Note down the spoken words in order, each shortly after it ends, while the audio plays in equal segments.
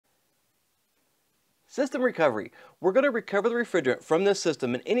System recovery. We're going to recover the refrigerant from this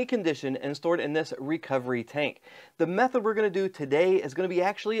system in any condition and store it in this recovery tank. The method we're going to do today is going to be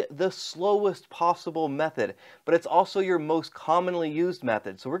actually the slowest possible method, but it's also your most commonly used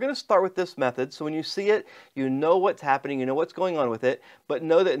method. So we're going to start with this method. So when you see it, you know what's happening, you know what's going on with it, but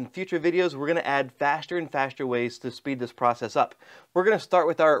know that in future videos, we're going to add faster and faster ways to speed this process up. We're going to start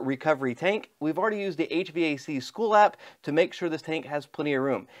with our recovery tank. We've already used the HVAC school app to make sure this tank has plenty of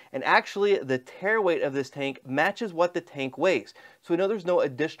room. And actually, the tare weight of this tank matches what the tank weighs. So we know there's no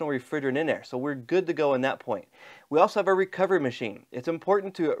additional refrigerant in there. So we're good to go on that point. We also have our recovery machine. It's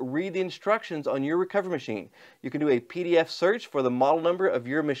important to read the instructions on your recovery machine. You can do a PDF search for the model number of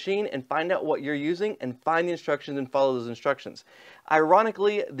your machine and find out what you're using and find the instructions and follow those instructions.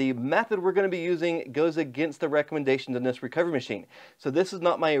 Ironically, the method we're going to be using goes against the recommendations in this recovery machine. So this is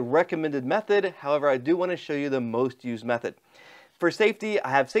not my recommended method. However, I do want to show you the most used method. For safety,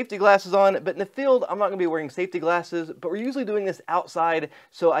 I have safety glasses on, but in the field, I'm not going to be wearing safety glasses, but we're usually doing this outside,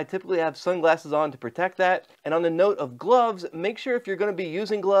 so I typically have sunglasses on to protect that. And on the note of gloves, make sure if you're going to be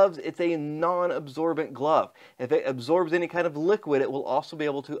using gloves, it's a non-absorbent glove. If it absorbs any kind of liquid, it will also be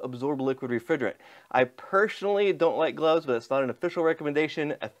able to absorb liquid refrigerant. I personally don't like gloves, but it's not an official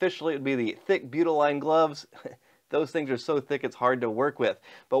recommendation. Officially, it would be the thick butylene gloves. Those things are so thick it's hard to work with.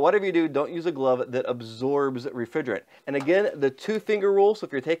 But whatever you do, don't use a glove that absorbs refrigerant. And again, the 2-finger rule, so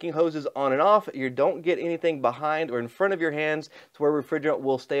if you're taking hoses on and off, you don't get anything behind or in front of your hands to where refrigerant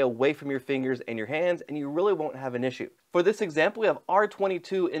will stay away from your fingers and your hands, and you really won't have an issue. For this example, we have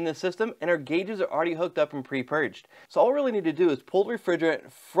R22 in the system, and our gauges are already hooked up and pre-purged. So all we really need to do is pull the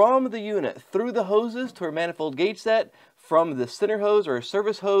refrigerant from the unit through the hoses to our manifold gauge set, from the center hose or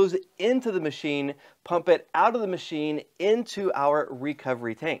service hose into the machine, pump it out of the machine into our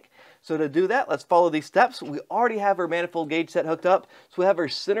recovery tank. So to do that, let's follow these steps. We already have our manifold gauge set hooked up. So we have our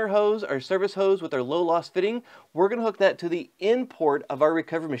center hose, our service hose with our low loss fitting. We're going to hook that to the in port of our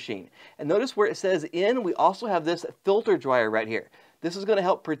recovery machine. And notice where it says in, we also have this filter dryer right here. This is going to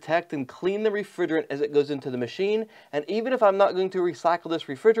help protect and clean the refrigerant as it goes into the machine. And even if I'm not going to recycle this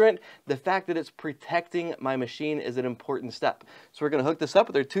refrigerant, the fact that it's protecting my machine is an important step. So we're going to hook this up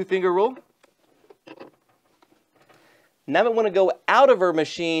with our 2-finger rule. Now we want to go out of our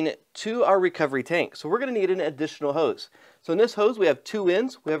machine to our recovery tank. So we're going to need an additional hose. So in this hose, we have 2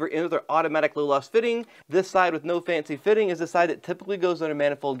 ends. We have our end with our automatic low loss fitting. This side with no fancy fitting is the side that typically goes on a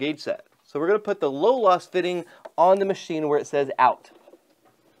manifold gauge set. So we're going to put the low loss fitting on the machine where it says out.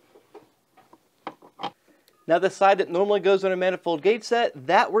 Now the side that normally goes on a manifold gauge set,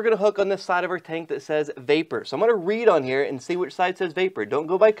 that we're going to hook on the side of our tank that says vapor. So I'm going to read on here and see which side says vapor. Don't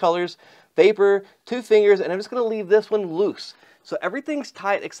go by colors. Vapor, 2 fingers, and I'm just going to leave this one loose. So everything's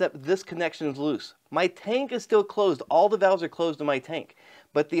tight except this connection is loose. My tank is still closed. All the valves are closed in my tank,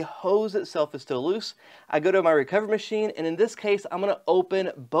 but the hose itself is still loose. I go to my recovery machine, and in this case, I'm going to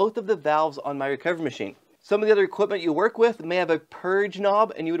open both of the valves on my recovery machine. Some of the other equipment you work with may have a purge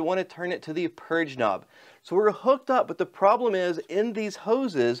knob, and you would want to turn it to the purge knob. So we're hooked up, but the problem is in these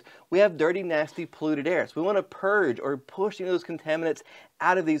hoses, we have dirty, nasty, polluted air. So we want to purge or push those contaminants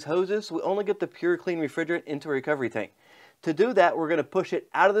out of these hoses so we only get the pure, clean refrigerant into a recovery tank. To do that, we're going to push it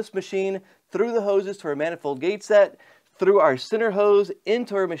out of this machine, through the hoses to our manifold gauge set, through our center hose,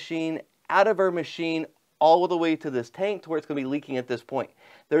 into our machine, out of our machine, all the way to this tank to where it's going to be leaking at this point.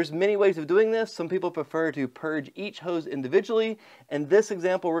 There's many ways of doing this. Some people prefer to purge each hose individually. In this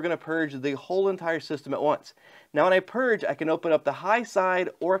example, we're going to purge the whole entire system at once. Now when I purge, I can open up the high side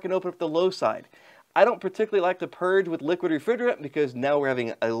or I can open up the low side. I don't particularly like to purge with liquid refrigerant because now we're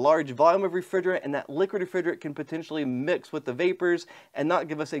having a large volume of refrigerant, and that liquid refrigerant can potentially mix with the vapors and not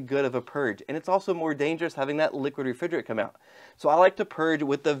give us a good of a purge. And it's also more dangerous having that liquid refrigerant come out. So I like to purge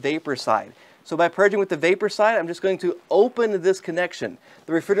with the vapor side. So by purging with the vapor side, I'm just going to open this connection.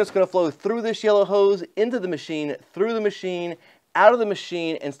 The refrigerant is going to flow through this yellow hose into the machine, through the machine, out of the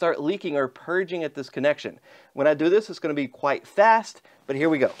machine, and start leaking or purging at this connection. When I do this, it's going to be quite fast, but here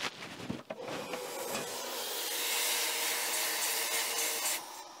we go.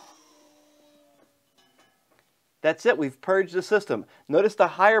 That's it, we've purged the system. Notice the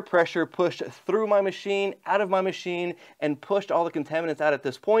higher pressure pushed through my machine, out of my machine, and pushed all the contaminants out at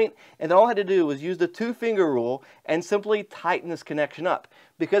this point. And then all I had to do was use the 2-finger rule and simply tighten this connection up.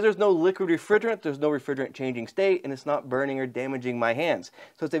 Because there's no liquid refrigerant, there's no refrigerant changing state, and it's not burning or damaging my hands.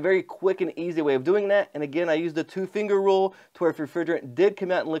 So it's a very quick and easy way of doing that. And again, I used the 2-finger rule to where if refrigerant did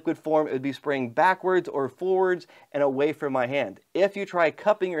come out in liquid form, it would be spraying backwards or forwards and away from my hand. If you try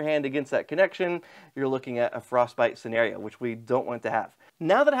cupping your hand against that connection, you're looking at a frostbite scenario, which we don't want to have.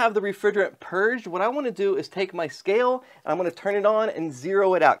 Now that I have the refrigerant purged, what I want to do is take my scale and I'm going to turn it on and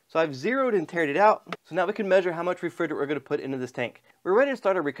zero it out. So I've zeroed and teared it out. So now we can measure how much refrigerant we're going to put into this tank. We're ready to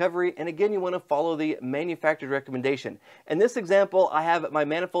start our recovery, and again, you want to follow the manufacturer's recommendation. In this example, I have my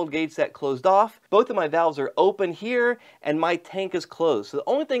manifold gauge set closed off. Both of my valves are open here, and my tank is closed. So the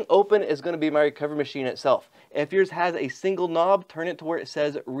only thing open is going to be my recovery machine itself. If yours has a single knob, turn it to where it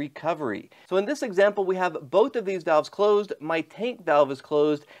says recovery. So in this example, we have both of these valves closed. My tank valve is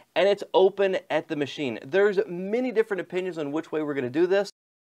closed, and it's open at the machine. There's many different opinions on which way we're going to do this.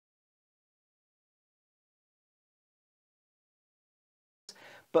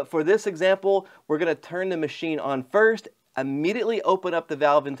 But for this example, we're going to turn the machine on first, immediately open up the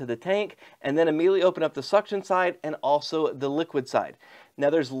valve into the tank, and then immediately open up the suction side and also the liquid side. Now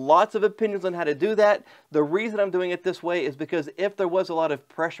there's lots of opinions on how to do that. The reason I'm doing it this way is because if there was a lot of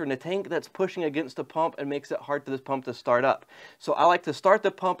pressure in the tank, that's pushing against the pump and makes it hard for this pump to start up. So I like to start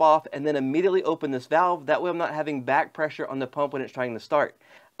the pump off and then immediately open this valve. That way I'm not having back pressure on the pump when it's trying to start.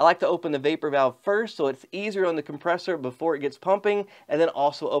 I like to open the vapor valve first so it's easier on the compressor before it gets pumping, and then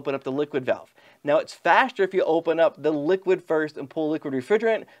also open up the liquid valve. Now it's faster if you open up the liquid first and pull liquid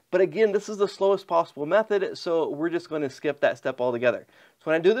refrigerant, but again, this is the slowest possible method, so we're just going to skip that step altogether.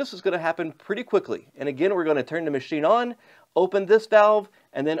 So when I do this, it's going to happen pretty quickly. And again, we're going to turn the machine on, open this valve,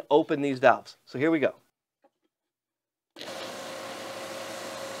 and then open these valves. So here we go.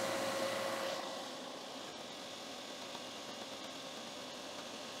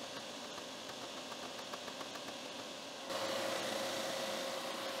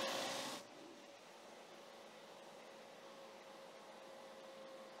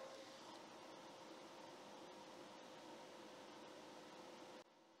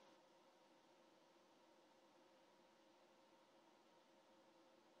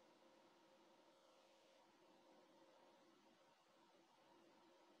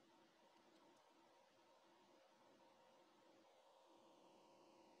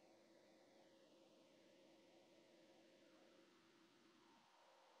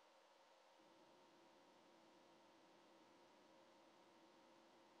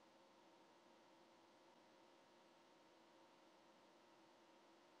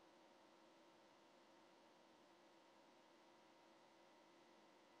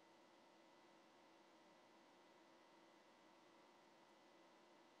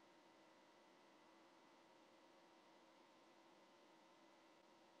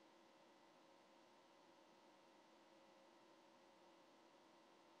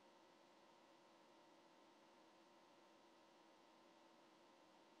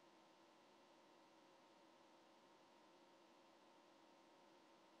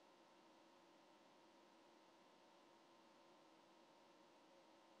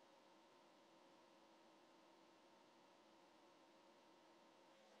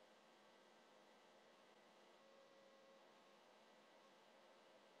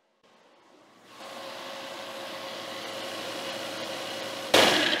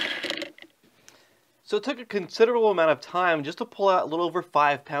 So it took a considerable amount of time just to pull out a little over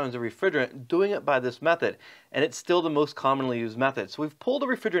 5 pounds of refrigerant doing it by this method, and it's still the most commonly used method. So we've pulled the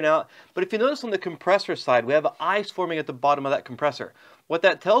refrigerant out, but if you notice on the compressor side, we have ice forming at the bottom of that compressor. What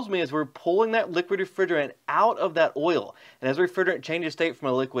that tells me is we're pulling that liquid refrigerant out of that oil, and as the refrigerant changes state from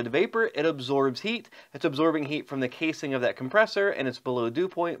a liquid to vapor, it absorbs heat. It's absorbing heat from the casing of that compressor, and it's below dew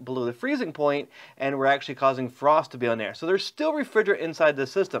point, below the freezing point, and we're actually causing frost to be on there. So there's still refrigerant inside the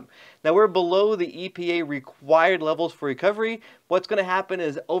system. Now we're below the EPA required levels for recovery. What's going to happen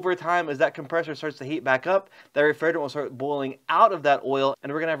is over time, as that compressor starts to heat back up, that refrigerant will start boiling out of that oil,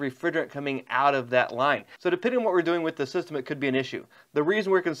 and we're going to have refrigerant coming out of that line. So depending on what we're doing with the system, it could be an issue. The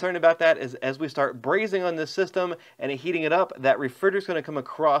reason we're concerned about that is as we start brazing on this system and heating it up, that refrigerant is going to come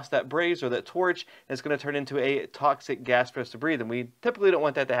across that braze or that torch, and it's going to turn into a toxic gas for us to breathe, and we typically don't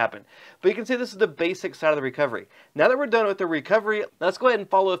want that to happen. But you can see this is the basic side of the recovery. Now that we're done with the recovery, let's go ahead and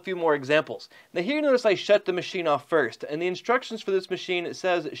follow a few more examples. Now here you notice I shut the machine off first, and the instructions for this machine, it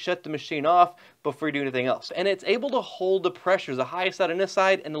says shut the machine off before you do anything else. And it's able to hold the pressures, the high side on this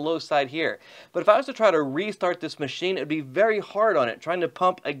side and the low side here. But if I was to try to restart this machine, it'd be very hard on it, trying to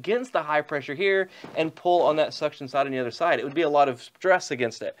pump against the high pressure here and pull on that suction side on the other side. It would be a lot of stress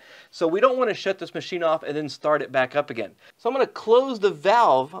against it. So we don't want to shut this machine off and then start it back up again. So I'm going to close the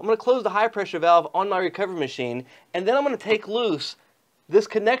valve, I'm going to close the high pressure valve on my recovery machine, and then I'm going to take loose this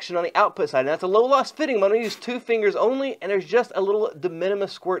connection on the output side. And that's a low loss fitting. I'm going to use 2 fingers only, and there's just a little de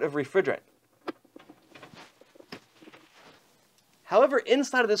minimis squirt of refrigerant. However,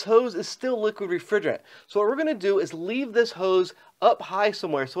 inside of this hose is still liquid refrigerant. So what we're going to do is leave this hose up high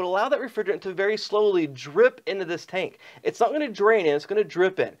somewhere, so it'll allow that refrigerant to very slowly drip into this tank. It's not going to drain in, it's going to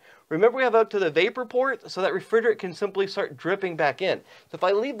drip in. Remember, we have up to the vapor port, so that refrigerant can simply start dripping back in. So if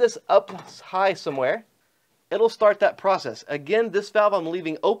I leave this up high somewhere, it'll start that process. Again, this valve I'm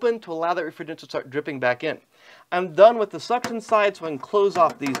leaving open to allow that refrigerant to start dripping back in. I'm done with the suction side, so I can close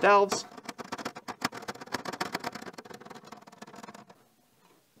off these valves.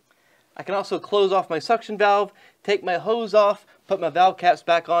 I can also close off my suction valve, take my hose off, put my valve caps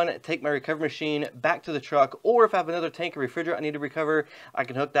back on, take my recovery machine back to the truck, or if I have another tank of refrigerant I need to recover, I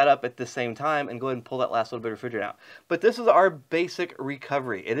can hook that up at the same time and go ahead and pull that last little bit of refrigerant out. But this is our basic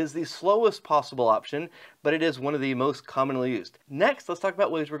recovery. It is the slowest possible option, but it is one of the most commonly used. Next, let's talk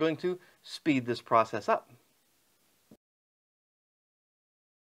about ways we're going to speed this process up.